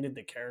expanded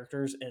the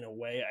characters in a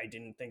way I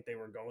didn't think they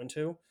were going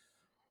to,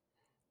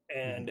 Hmm.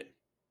 and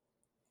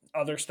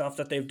other stuff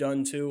that they've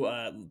done too.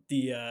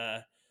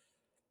 The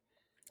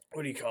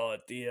what do you call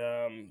it?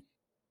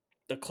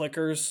 The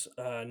clickers.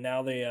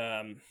 Now they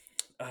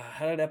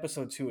how did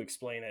episode 2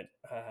 explain it?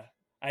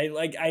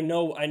 I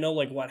know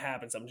like what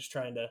happens. I'm just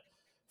trying to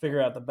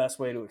figure out the best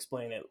way to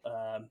explain it.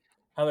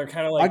 How they're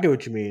kind of I like get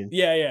what you mean.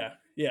 yeah.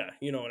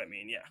 You know what I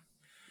mean? Yeah.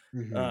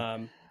 Hmm.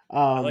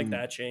 I like Um,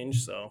 that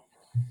change. So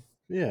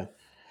yeah.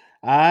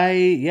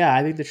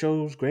 I think the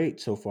show's great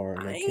so far,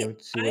 and I I can't wait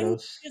to see what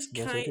else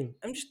they do.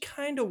 I'm just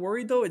kind of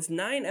worried though. It's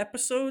 9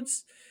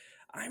 episodes.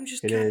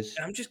 It is.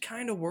 I'm just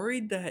kind of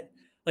worried that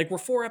like we're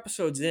 4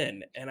 episodes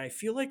in, and I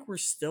feel like we're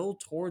still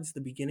towards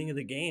the beginning of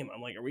the game.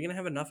 I'm like, are we gonna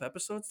have enough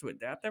episodes to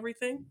adapt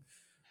everything?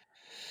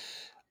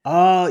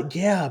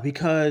 Yeah,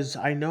 because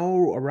I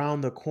know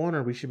around the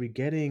corner we should be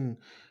getting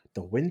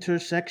the winter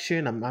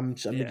section.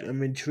 Yeah.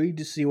 I'm intrigued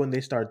to see when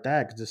they start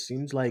that because it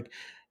seems like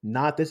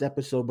not this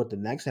episode, but the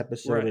next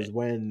episode Right. is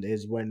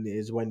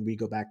when we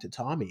go back to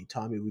Tommy.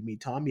 We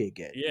meet Tommy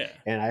again, Yeah.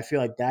 and I feel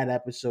like that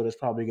episode is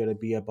probably going to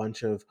be a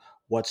bunch of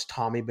what's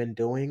Tommy been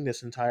doing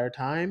this entire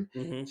time.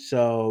 Hmm.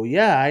 So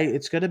yeah,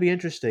 it's going to be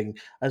interesting.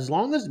 As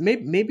long as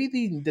maybe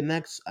the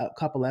next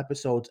couple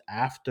episodes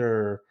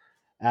after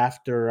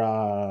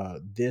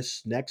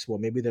this next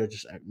one, maybe they're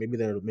just maybe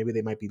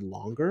they might be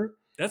longer,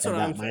 That's what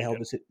and I'm that might help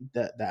thinking.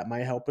 us. That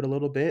might help it a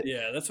little bit.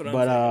 Yeah, that's what I'm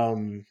But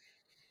thinking.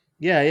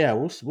 yeah,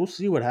 we'll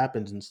see what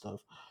happens and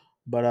stuff.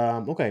 But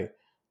okay,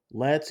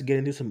 let's get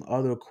into some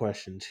other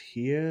questions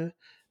here.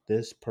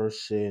 This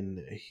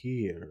person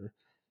here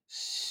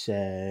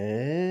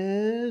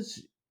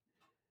says,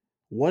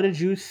 "What did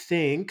you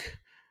think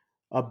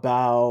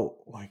about?"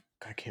 Like,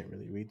 I can't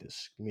really read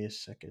this. Give me a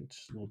second.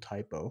 It's a little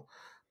typo.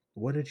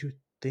 What did you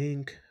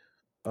think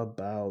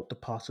about the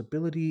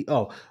possibility?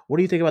 Oh, what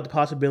do you think about the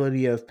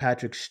possibility of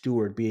Patrick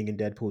Stewart being in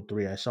Deadpool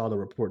 3? I saw the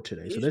report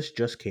today, so He's this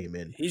just came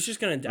in. he's just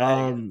gonna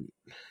die again. Um,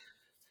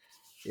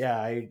 yeah,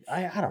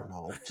 I don't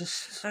know.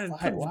 Just Put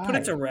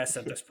it to why? rest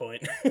at this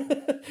point.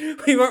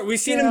 We've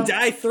seen him Yeah,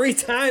 die 3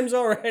 times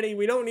already.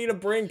 We don't need to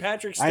bring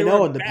Patrick I know. In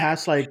Stewart the back.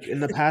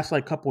 past,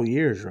 like couple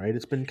years, right?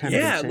 It's been kind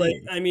of Yeah, like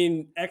insane. I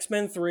mean,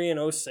 X-Men 3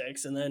 and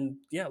 '06, and then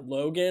yeah,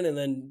 Logan, and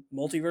then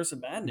Multiverse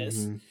of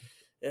Madness. Hmm.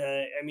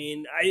 I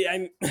mean,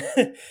 I'm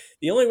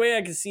the only way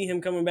I could see him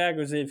coming back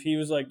was if he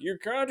was like, "You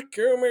can't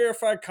kill me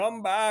if I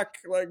come back.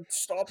 Like,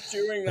 stop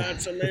doing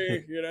that to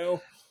me." You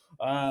know.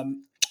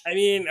 I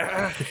mean,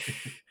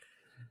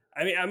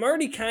 I'm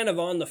already kind of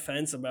on the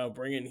fence about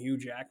bringing Hugh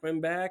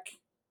Jackman back.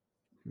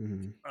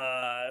 Hmm.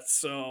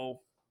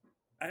 So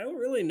I don't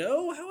really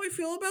know how I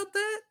feel about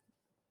that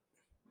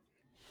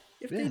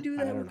if they Yeah, do I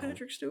that don't with know.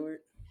 Patrick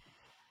Stewart.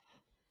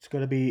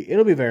 It'll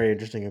be very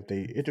interesting if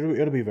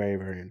it'll be very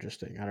very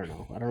interesting. I don't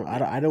know.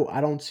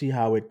 I don't see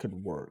how it could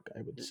work.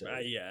 I would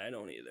say. Yeah, I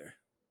don't either.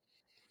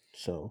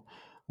 So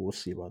we'll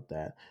see about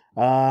that.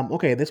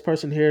 Okay, this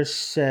person here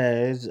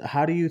says,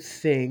 "How do you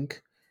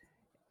think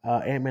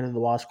Ant Man and the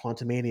Wasp: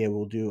 Quantumania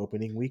will do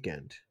opening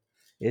weekend?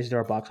 Is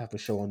there a box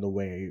office show on the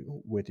way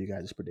with you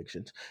guys'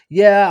 predictions?"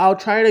 Yeah, I'll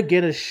try to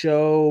get a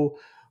show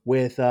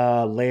with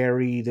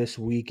Larry this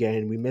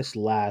weekend. We missed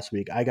last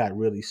week. I got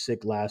really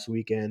sick last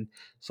weekend,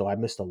 so I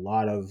missed a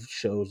lot of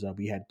shows that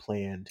we had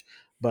planned.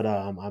 But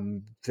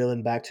I'm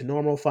feeling back to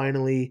normal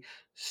finally.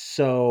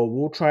 So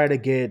we'll try to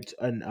get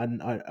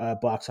a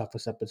box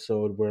office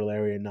episode where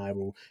Larry and I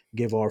will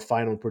give our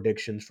final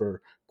predictions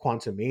for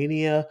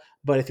Quantumania.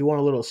 But if you want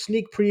a little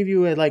sneak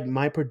preview at like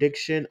my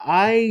prediction,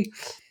 I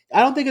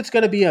don't think it's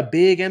gonna be a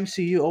big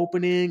MCU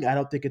opening. I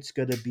don't think it's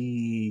gonna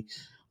be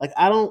like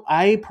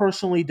I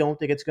personally don't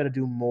think it's gonna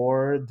do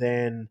more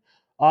than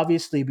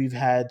obviously we've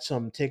had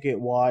some ticket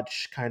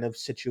watch kind of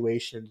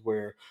situations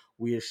where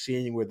we are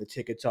seeing where the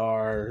tickets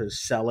are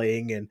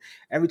selling, and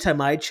every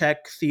time I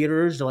check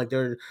theaters,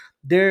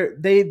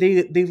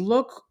 they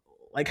look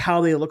like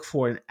how they look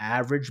for an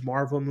average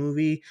Marvel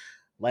movie.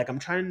 Like I'm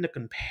trying to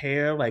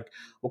compare like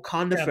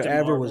Wakanda Captain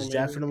Forever Marvel, was maybe.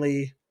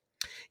 definitely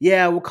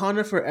yeah,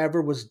 Wakanda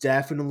Forever was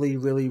definitely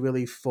really,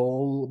 really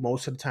full.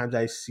 Most of the times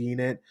I've seen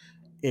it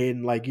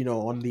in like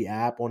on the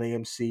app on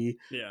AMC.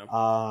 Yeah.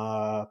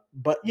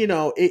 But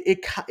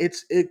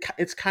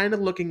it's kind of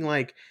looking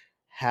like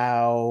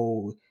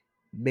how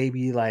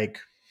maybe like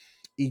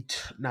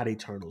not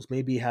Eternals,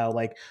 maybe how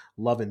like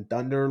Love and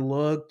Thunder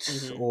looked,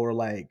 Hmm. or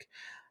like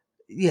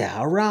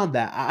yeah, around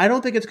that. I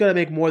don't think it's gonna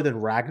make more than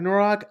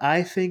Ragnarok.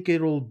 I think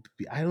it'll.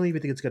 I don't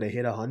even think it's gonna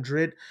hit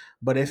 100.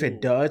 But if it Ooh.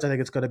 does, I think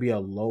it's gonna be a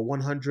low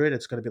 100.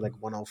 It's gonna be like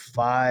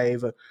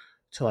 105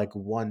 to like I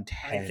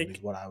 110 is think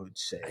what I would I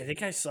say.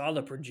 think I saw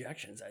the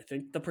projections. I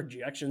think the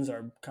projections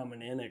are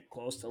coming in at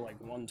close to like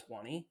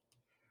 120.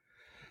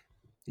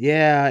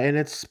 Yeah, and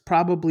it's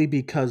probably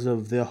because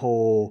of the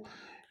whole.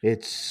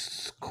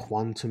 It's And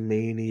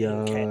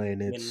Quantumania and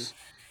and it's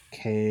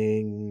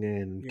Kang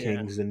and yeah.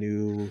 Kang's the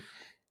new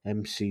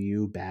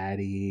MCU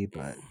baddie.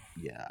 But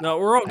yeah, No,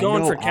 we're all I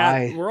going know for Cat.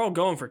 I. We're all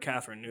going for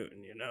Catherine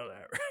Newton. You know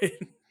that,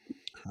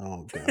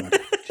 Oh God,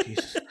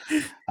 Jesus.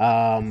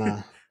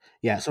 right?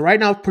 Yeah. So right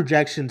now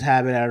projections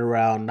have it at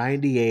around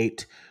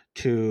 98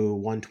 to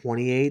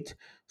 128.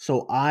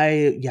 So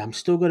I'm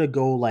still gonna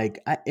go like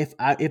if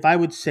I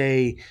would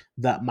say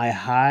that my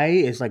high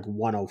is like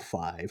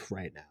 105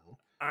 right now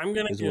I'm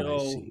gonna is what I go.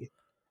 see.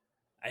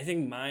 I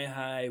think my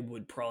high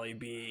would probably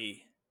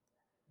be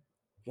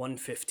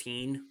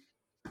 115.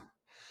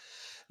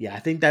 Yeah, I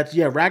think that's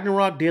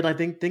Ragnarok did. I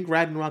think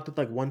Ragnarok did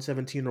like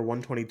 117 or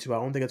 122. I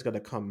don't think it's gonna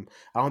come.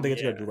 I don't think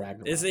it's Yeah, gonna do it's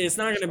Ragnarok it's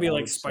not numbers, gonna but be I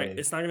like would say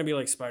It's not gonna be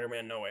like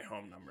Spider-Man No Way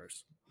Home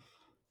numbers.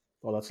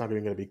 well, that's not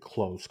even going to be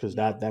close because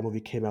No. that movie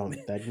came out.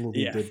 That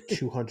movie Yeah. did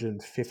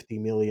 $250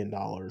 million.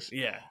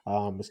 Yeah.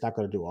 It's not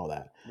going to do all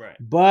that, Right.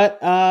 but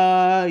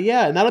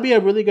yeah, and that'll be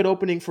a really good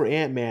opening for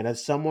Ant Man.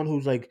 As someone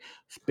who's like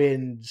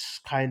been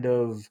kind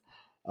of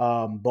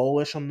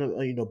bullish on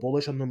the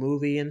bullish on the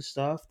movie and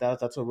stuff,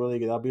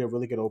 that'll be a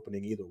really good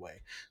opening either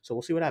way. So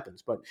we'll see what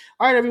happens. But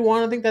all right,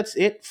 everyone, I think that's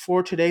it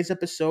for today's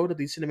episode of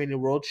the Cinemania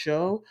World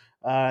Show.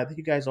 Thank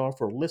you guys all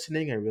for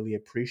listening. I really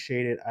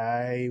appreciate it.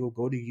 I will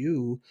go to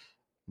you,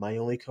 my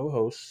only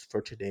co-host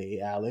for today,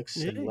 Alex,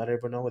 and Yeah. let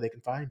everyone know where they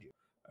can find you.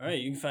 All right,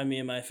 you can find me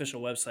at my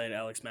official website,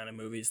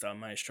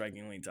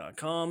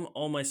 alexmanamovies.mystrikinglink.com.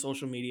 All my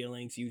social media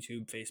links,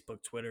 YouTube,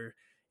 Facebook, Twitter,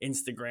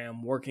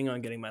 Instagram, working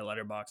on getting my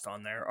letterboxd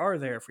on there, are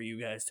there for you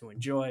guys to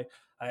enjoy.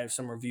 I have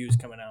some reviews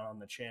coming out on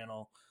the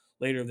channel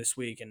later this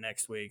week and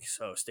next week,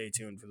 so stay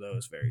tuned for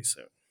those very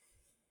soon.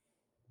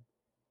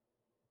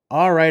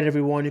 All right,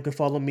 everyone, you can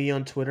follow me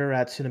on Twitter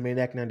at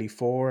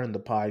Cinemaniac94 and the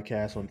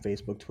podcast on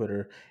Facebook,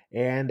 Twitter,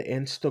 and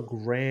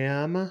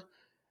Instagram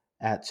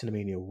at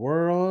Cinemania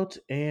World.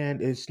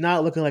 And it's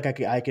not looking like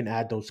I can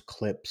add those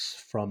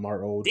clips from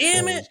our old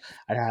Damn it! shows.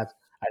 I'd have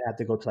I'd have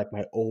to go to like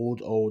my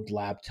old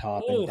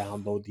laptop and Oh,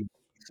 download the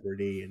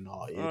 30 and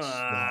all. It's not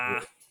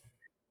ah,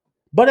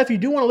 But if you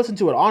do want to listen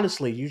to it,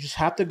 honestly, you just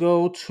have to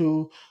go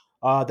to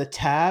the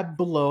tab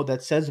below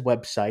that says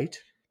website,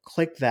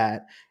 click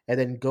that, and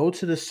then go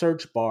to the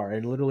search bar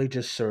and literally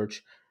just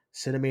search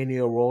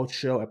Cinemania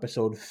Roadshow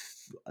episode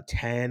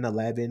 10,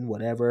 11,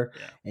 whatever,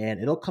 yeah,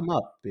 and it'll come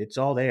up. It's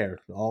all there.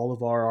 All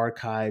of our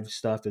archive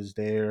stuff is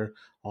there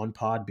on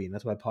Podbean.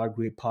 That's why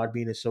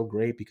Podbean is so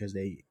great because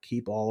they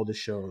keep all the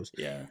shows.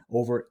 yeah.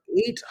 Over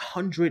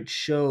 800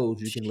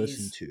 shows you can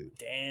listen Jeez, to.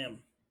 damn.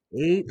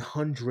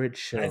 800 I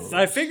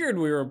shows. figured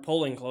we were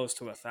pulling close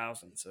to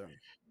 1,000 soon.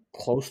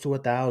 Close to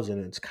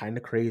 1,000. It's kind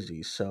of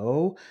crazy.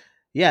 So,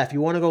 yeah, if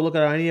you want to go look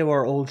at any of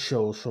our old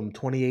shows from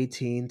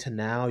 2018 to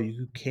now,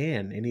 you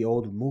can. Any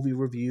old movie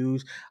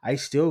reviews, I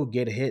still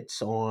get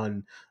hits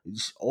on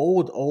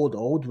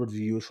old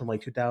reviews from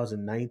like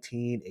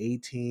 2019,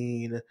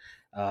 18.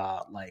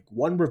 Like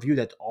one review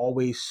that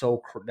always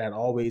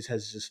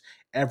has just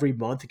every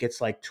month it gets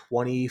like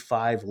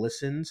 25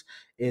 listens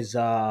is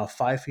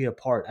 5 Feet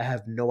Apart. I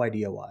have no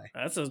idea why.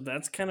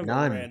 That's kind of a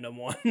None. random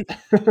one.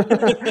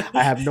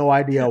 I have no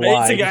idea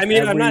why. I Just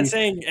mean, I'm not every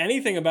saying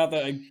anything about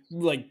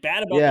like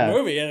bad about the yeah,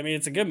 movie. I mean,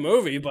 it's a good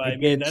movie, but I it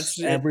mean, gets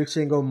every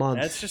single that's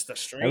month. just a Every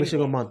strange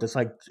single one. month.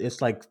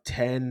 It's like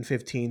 10,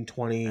 15, That's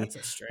 20, a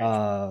strange one.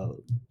 uh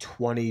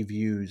 20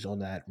 views on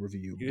that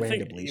review You would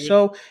think randomly.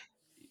 So,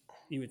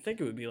 you would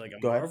think it would be like a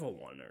go ahead. Marvel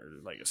one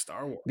or like a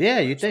Star Wars Yeah,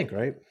 one you or think,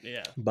 something. right?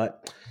 Yeah.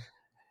 But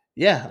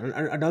yeah,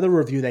 another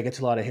review that gets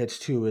a lot of hits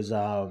too is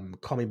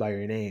 "Call Me by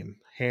Your Name,"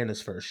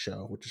 Hannah's first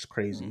show, which is Hmm.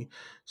 crazy.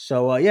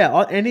 So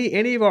yeah,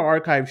 any of our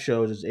archive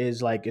shows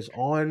is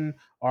on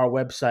our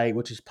website,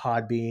 which is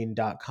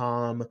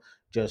podbean.com.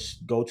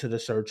 Just go to the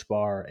search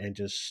bar and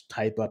just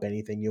type up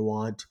anything you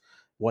want,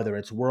 whether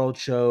it's world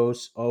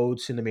shows, old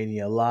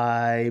Cinemania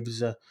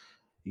lives,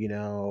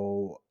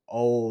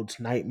 old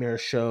nightmare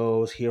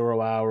shows,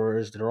 hero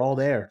hours. They're all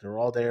there. They're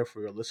all there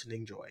for your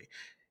listening joy.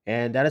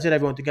 And that is it,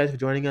 everyone. Thank you guys for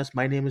joining us.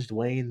 My name is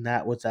Dwayne.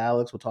 That was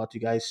Alex. We'll talk to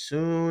you guys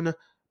soon.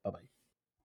 Bye bye.